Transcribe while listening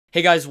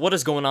Hey guys, what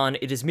is going on?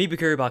 It is me,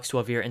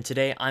 BikuriBox12 here, and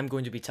today I'm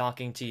going to be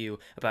talking to you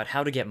about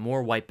how to get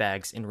more white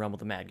bags in Realm of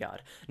the Mad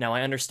God. Now,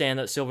 I understand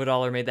that Silver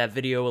Dollar made that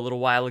video a little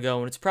while ago,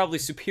 and it's probably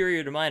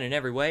superior to mine in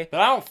every way, but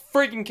I don't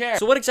freaking care!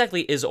 So what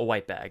exactly is a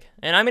white bag?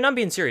 And I mean, I'm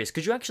being serious.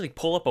 Could you actually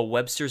pull up a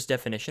Webster's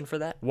definition for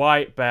that?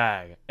 White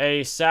bag.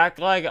 A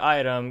sack-like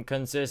item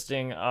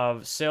consisting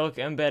of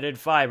silk-embedded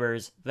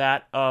fibers,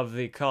 that of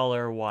the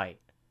color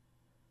white.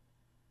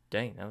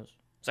 Dang,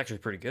 it's actually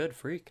pretty good,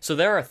 freak. So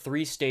there are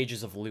 3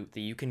 stages of loot that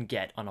you can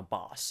get on a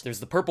boss.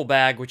 There's the purple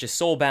bag, which is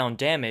soulbound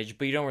damage,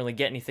 but you don't really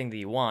get anything that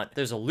you want.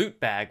 There's a loot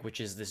bag,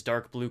 which is this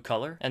dark blue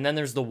color. And then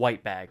there's the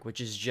white bag, which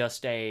is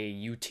just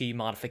a UT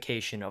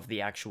modification of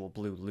the actual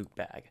blue loot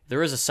bag.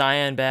 There is a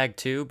cyan bag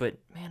too, but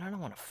man, I don't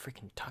want to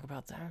freaking talk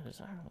about that.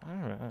 I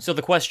don't know. So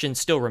the question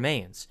still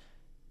remains,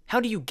 how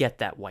do you get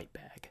that white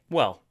bag?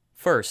 Well,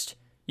 first,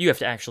 you have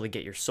to actually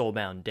get your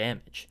soulbound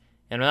damage.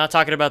 And I'm not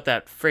talking about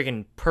that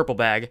friggin' purple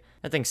bag.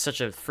 That thing's such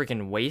a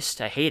freaking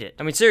waste. I hate it.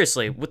 I mean,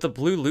 seriously, with the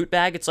blue loot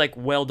bag, it's like,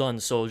 well done,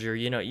 soldier.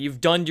 You know,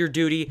 you've done your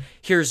duty.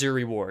 Here's your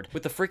reward.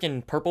 With the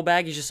freaking purple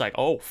bag, he's just like,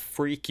 oh,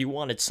 freak, you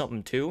wanted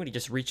something too? And he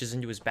just reaches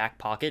into his back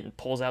pocket and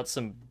pulls out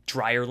some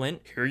dryer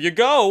lint. Here you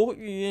go.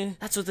 Yeah.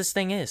 That's what this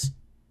thing is.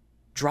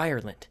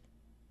 Dryer lint.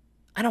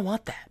 I don't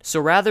want that.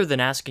 So rather than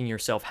asking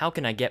yourself, how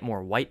can I get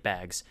more white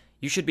bags?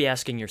 You should be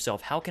asking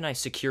yourself, how can I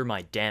secure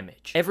my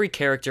damage? Every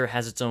character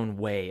has its own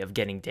way of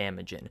getting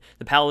damage in.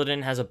 The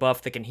Paladin has a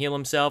buff that can heal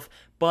himself,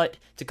 but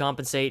to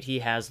compensate, he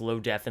has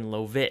low def and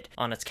low vit.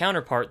 On its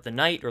counterpart, the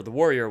Knight or the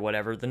Warrior or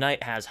whatever, the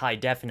Knight has high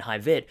def and high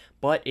vit,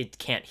 but it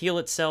can't heal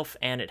itself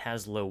and it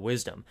has low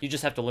wisdom. You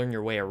just have to learn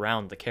your way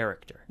around the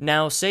character.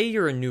 Now, say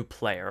you're a new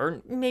player,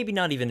 or maybe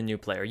not even a new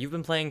player. You've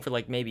been playing for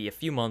like maybe a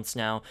few months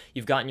now,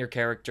 you've gotten your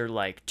character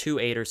like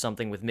 2-8 or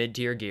something with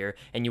mid-tier gear,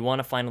 and you want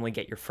to finally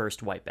get your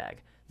first white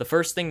bag. The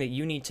first thing that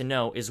you need to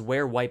know is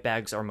where white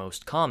bags are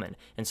most common,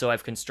 and so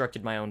I've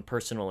constructed my own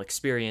personal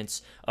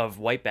experience of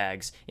white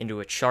bags into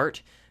a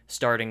chart,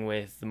 starting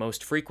with the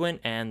most frequent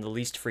and the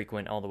least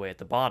frequent all the way at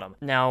the bottom.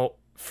 Now,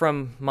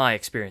 from my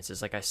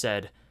experiences, like I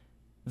said,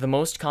 the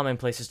most common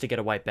places to get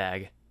a white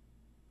bag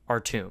are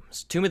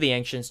tombs. Tomb of the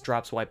Ancients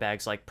drops white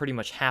bags like pretty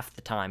much half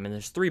the time, and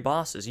there's 3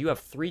 bosses. You have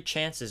 3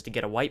 chances to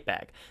get a white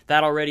bag.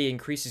 That already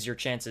increases your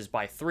chances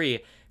by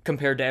 3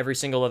 compared to every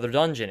single other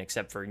dungeon,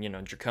 except for, you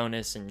know,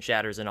 Draconis and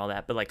Shatters and all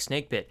that. But like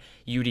Snake Pit,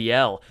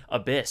 UDL,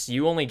 Abyss,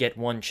 you only get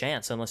 1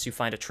 chance unless you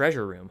find a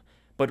treasure room.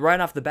 But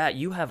right off the bat,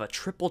 you have a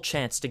triple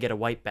chance to get a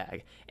white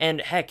bag. And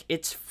heck,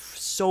 it's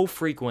so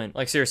frequent.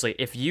 Like seriously,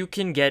 if you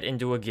can get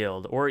into a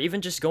guild, or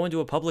even just go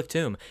into a public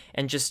tomb,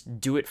 and just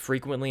do it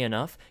frequently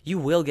enough, you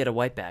will get a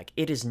white bag.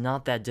 It is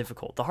not that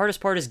difficult. The hardest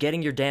part is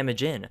getting your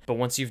damage in. But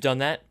once you've done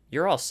that,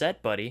 you're all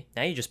set, buddy.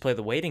 Now you just play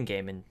the waiting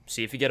game and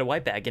see if you get a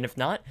white bag. And if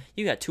not,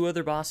 you got 2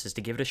 other bosses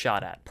to give it a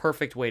shot at.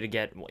 Perfect way to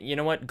get, you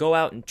know what, go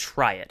out and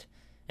try it.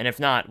 And if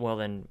not, well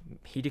then,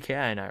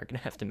 HDKI and I are going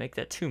to have to make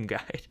that tomb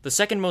guide. The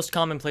second most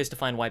common place to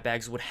find white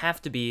bags would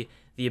have to be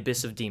the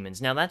Abyss of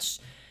Demons. Now that's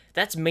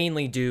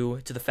mainly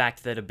due to the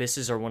fact that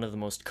abysses are one of the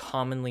most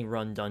commonly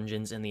run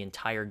dungeons in the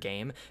entire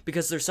game,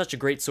 because they're such a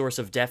great source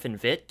of def and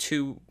vit,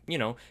 to, you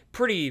know,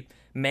 pretty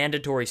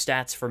mandatory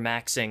stats for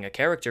maxing a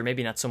character.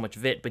 Maybe not so much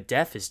vit, but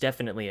def is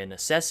definitely a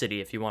necessity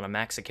if you want to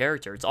max a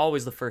character. It's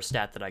always the first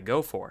stat that I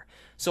go for.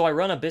 So I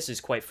run abysses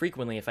quite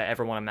frequently if I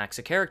ever want to max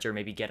a character,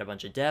 maybe get a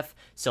bunch of def,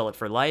 sell it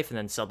for life, and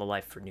then sell the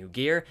life for new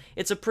gear.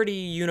 It's a pretty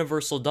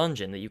universal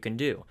dungeon that you can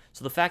do.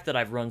 So the fact that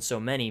I've run so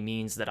many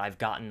means that I've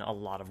gotten a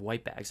lot of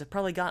white bags. I've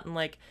probably gotten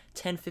like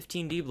 10,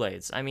 15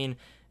 D-Blades. I mean,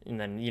 and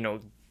then, you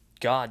know,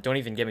 God, don't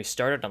even get me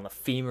started on the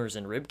femurs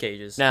and rib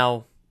cages.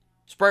 Now,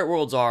 Sprite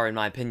Worlds are, in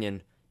my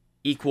opinion,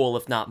 equal,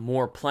 if not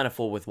more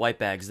plentiful with white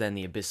bags than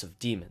the Abyss of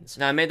Demons.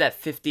 Now, I made that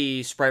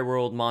 50 Sprite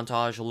World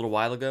montage a little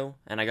while ago,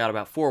 and I got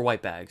about 4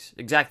 white bags.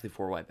 Exactly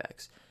 4 white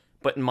bags.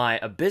 But in my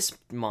Abyss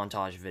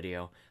montage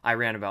video, I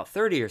ran about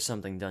 30 or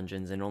something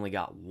dungeons and only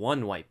got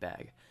 1 white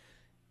bag.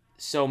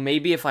 So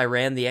maybe if I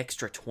ran the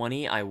extra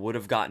 20, I would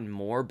have gotten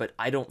more, but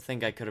I don't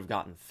think I could have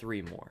gotten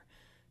 3 more.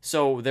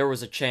 So there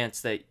was a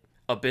chance that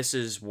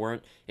abysses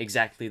weren't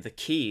exactly the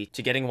key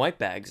to getting white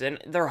bags, and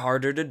they're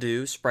harder to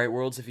do. Sprite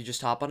Worlds, if you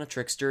just hop on a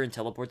trickster and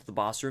teleport to the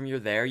boss room, you're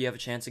there, you have a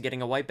chance of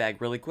getting a white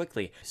bag really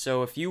quickly.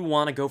 So if you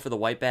want to go for the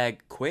white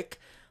bag quick,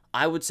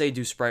 I would say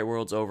do Sprite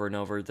Worlds over and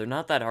over. They're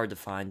not that hard to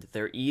find.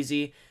 They're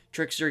easy.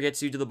 Trickster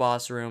gets you to the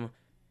boss room.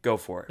 Go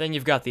for it. Then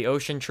you've got the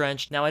Ocean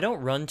Trench. Now, I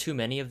don't run too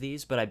many of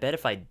these, but I bet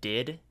if I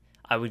did,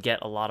 I would get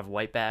a lot of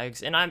white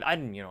bags. And I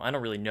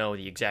don't really know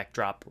the exact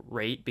drop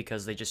rate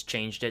because they just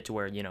changed it to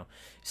where, you know,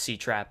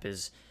 C-Trap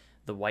is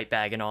the white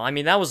bag and all. I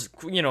mean, that was,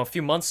 you know, a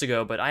few months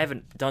ago, but I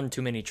haven't done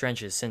too many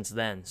trenches since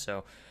then,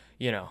 so,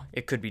 you know,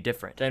 it could be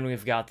different. Then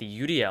we've got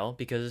the UDL,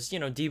 because, you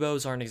know,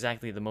 Debos aren't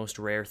exactly the most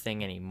rare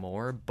thing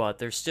anymore, but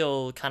they're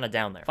still kind of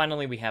down there.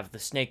 Finally, we have the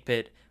Snake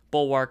Pit,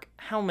 Bulwark.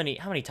 How many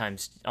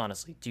times,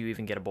 honestly, do you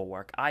even get a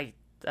Bulwark?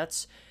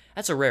 That's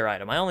a rare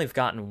item. I only have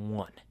gotten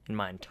 1 in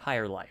my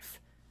entire life.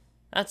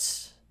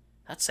 That's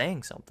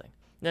saying something.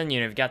 Then,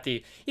 you've got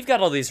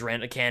all these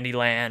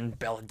Candyland,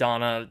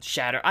 Belladonna,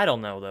 Shatter. I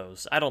don't know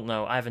those. I don't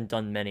know. I haven't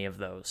done many of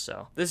those,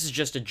 so. This is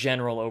just a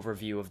general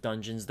overview of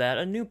dungeons that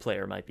a new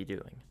player might be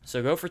doing.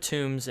 So go for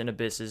tombs and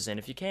abysses, and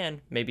if you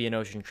can, maybe an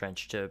ocean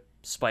trench to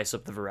spice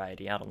up the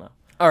variety. I don't know.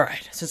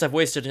 Alright, since I've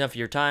wasted enough of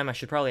your time, I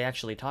should probably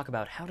actually talk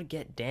about how to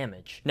get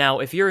damage. Now,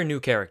 if you're a new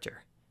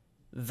character,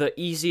 the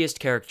easiest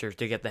character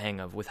to get the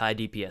hang of with high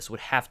DPS would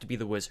have to be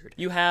the wizard.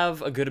 You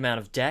have a good amount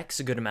of dex,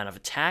 a good amount of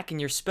attack,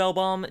 and your spell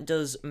bomb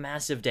does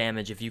massive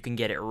damage if you can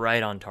get it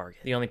right on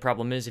target. The only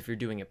problem is if you're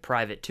doing a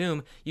private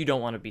tomb, you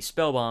don't want to be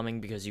spell bombing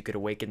because you could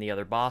awaken the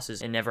other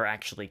bosses and never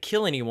actually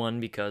kill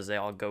anyone because they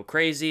all go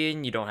crazy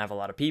and you don't have a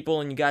lot of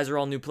people and you guys are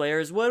all new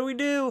players. What do we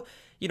do?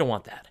 You don't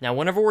want that. Now,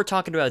 whenever we're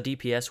talking about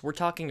DPS, we're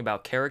talking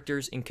about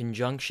characters in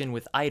conjunction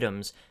with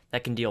items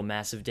that can deal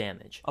massive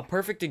damage. A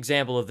perfect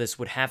example of this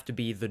would have to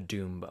be the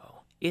Doom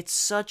Bow. It's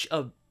such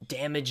a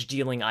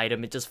damage-dealing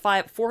item. It does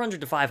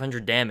 400 to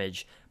 500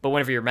 damage, but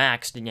whenever you're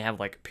maxed and you have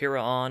like Pyrrha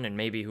on and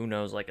maybe, who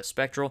knows, like a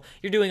Spectral,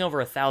 you're doing over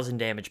 1,000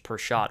 damage per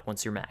shot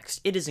once you're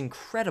maxed. It is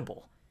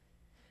incredible.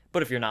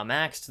 But if you're not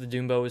maxed, the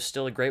Doom Bow is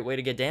still a great way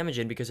to get damage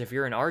in because if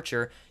you're an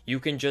archer,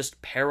 you can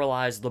just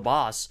paralyze the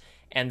boss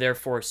and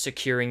therefore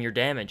securing your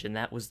damage. And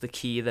that was the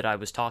key that I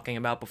was talking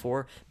about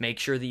before. Make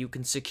sure that you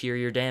can secure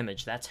your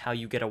damage. That's how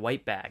you get a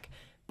white bag.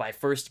 By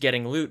first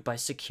getting loot, by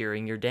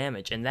securing your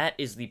damage. And that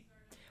is the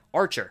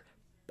archer.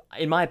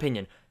 In my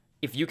opinion,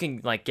 if you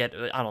can, like, get,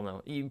 I don't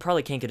know, you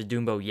probably can't get a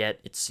Doom Bow yet.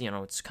 It's,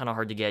 it's kind of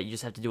hard to get. You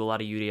just have to do a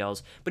lot of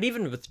UDLs. But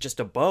even with just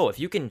a bow, if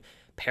you can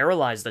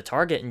paralyze the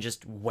target and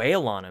just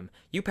wail on him,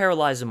 you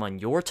paralyze him on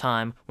your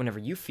time whenever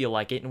you feel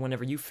like it and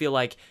whenever you feel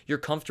like you're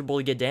comfortable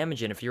to get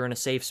damage in. If you're in a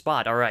safe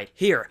spot, all right,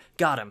 here,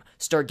 got him,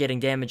 start getting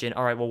damage in.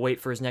 All right, we'll wait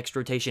for his next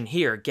rotation.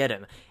 Here, get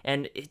him.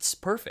 And it's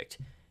perfect.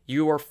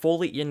 You are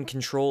fully in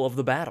control of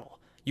the battle.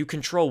 You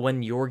control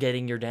when you're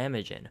getting your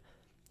damage in.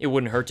 It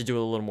wouldn't hurt to do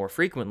it a little more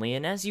frequently,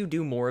 and as you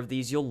do more of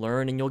these, you'll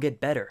learn and you'll get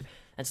better.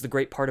 That's the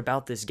great part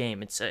about this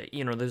game. It's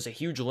there's a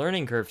huge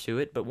learning curve to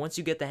it, but once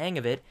you get the hang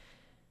of it,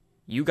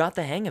 you got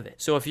the hang of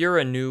it. So if you're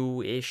a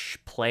new-ish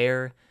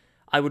player,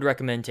 I would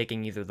recommend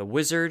taking either the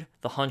Wizard,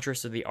 the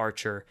Huntress, or the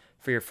Archer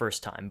for your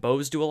first time.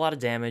 Bows do a lot of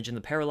damage, and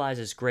the Paralyze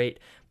is great,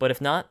 but if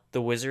not,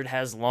 the Wizard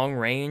has long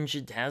range,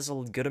 it has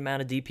a good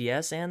amount of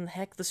DPS, and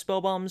heck, the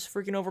Spellbomb's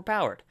freaking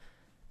overpowered.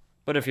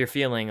 But if you're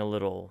feeling a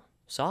little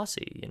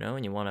saucy,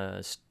 and you want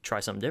to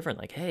try something different,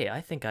 like, hey, I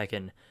think I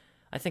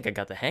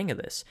got the hang of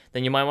this,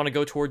 then you might want to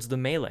go towards the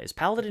melees.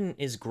 Paladin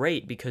is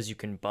great because you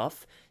can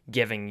buff,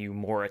 giving you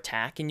more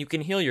attack, and you can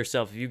heal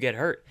yourself if you get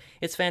hurt.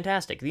 It's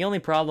fantastic. The only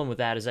problem with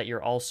that is that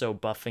you're also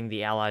buffing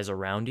the allies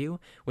around you,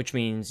 which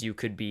means you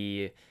could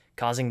be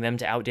causing them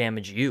to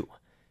outdamage you.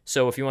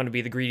 So if you want to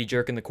be the greedy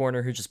jerk in the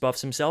corner who just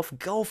buffs himself,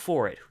 go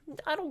for it.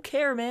 I don't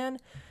care, man.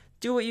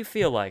 Do what you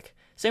feel like.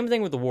 Same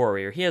thing with the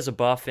warrior. He has a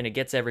buff and it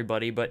gets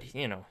everybody, but,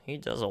 he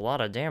does a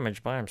lot of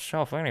damage by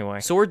himself anyway.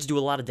 Swords do a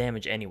lot of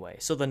damage anyway,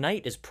 so the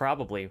knight is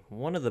probably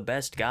one of the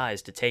best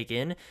guys to take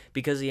in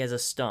because he has a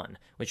stun,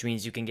 which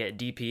means you can get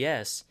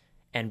DPS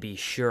and be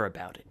sure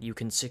about it. You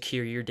can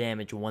secure your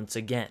damage once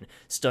again.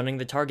 Stunning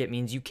the target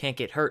means you can't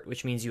get hurt,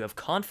 which means you have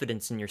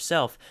confidence in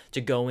yourself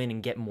to go in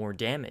and get more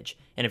damage.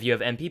 And if you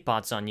have MP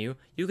pots on you,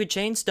 you could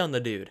chain stun the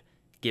dude,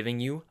 giving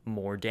you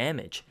more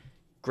damage.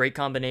 Great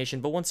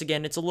combination, but once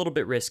again, it's a little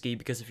bit risky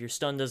because if your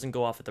stun doesn't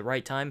go off at the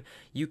right time,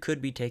 you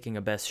could be taking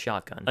a best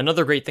shotgun.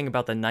 Another great thing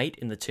about the knight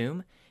in the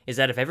tomb is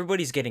that if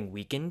everybody's getting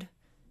weakened,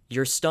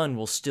 your stun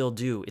will still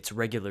do its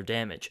regular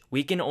damage.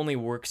 Weaken only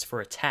works for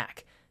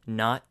attack,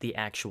 not the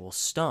actual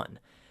stun.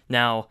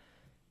 Now,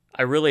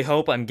 I really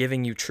hope I'm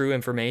giving you true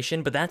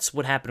information, but that's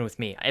what happened with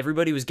me.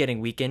 Everybody was getting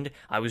weakened,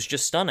 I was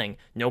just stunning.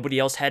 Nobody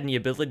else had any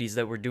abilities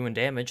that were doing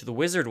damage. The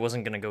wizard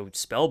wasn't gonna go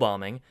spell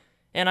bombing.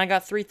 And I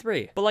got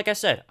 3-3. But like I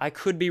said, I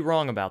could be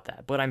wrong about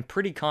that, but I'm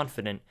pretty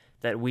confident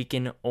that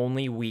weaken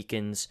only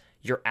weakens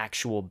your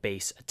actual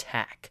base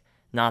attack,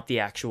 not the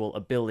actual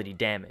ability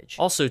damage.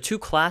 Also, two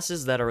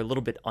classes that are a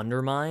little bit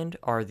undermined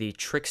are the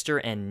Trickster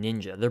and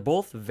Ninja. They're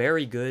both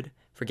very good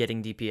for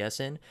getting DPS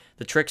in.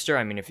 The Trickster,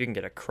 I mean, if you can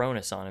get a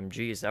Cronus on him,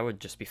 geez, that would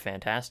just be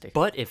fantastic.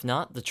 But if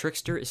not, the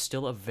Trickster is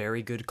still a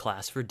very good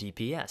class for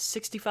DPS.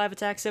 65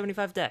 attack,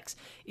 75 dex.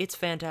 It's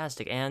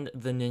fantastic, and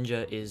the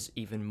Ninja is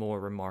even more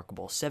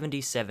remarkable.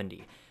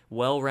 70-70.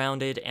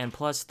 Well-rounded, and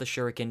plus the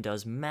Shuriken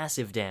does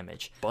massive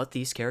damage. But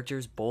these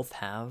characters both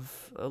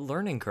have a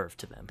learning curve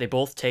to them. They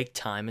both take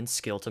time and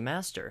skill to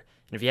master.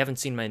 And if you haven't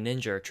seen my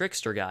Ninja or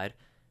Trickster guide,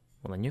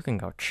 well, then you can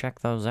go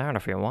check those out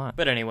if you want.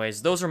 But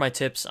anyways, those are my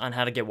tips on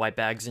how to get white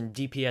bags and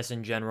DPS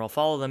in general.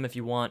 Follow them if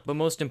you want, but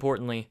most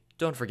importantly,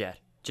 don't forget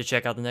to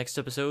check out the next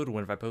episode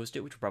whenever I post it,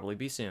 which will probably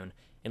be soon,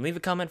 and leave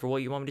a comment for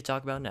what you want me to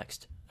talk about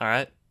next.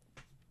 Alright?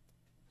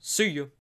 See you!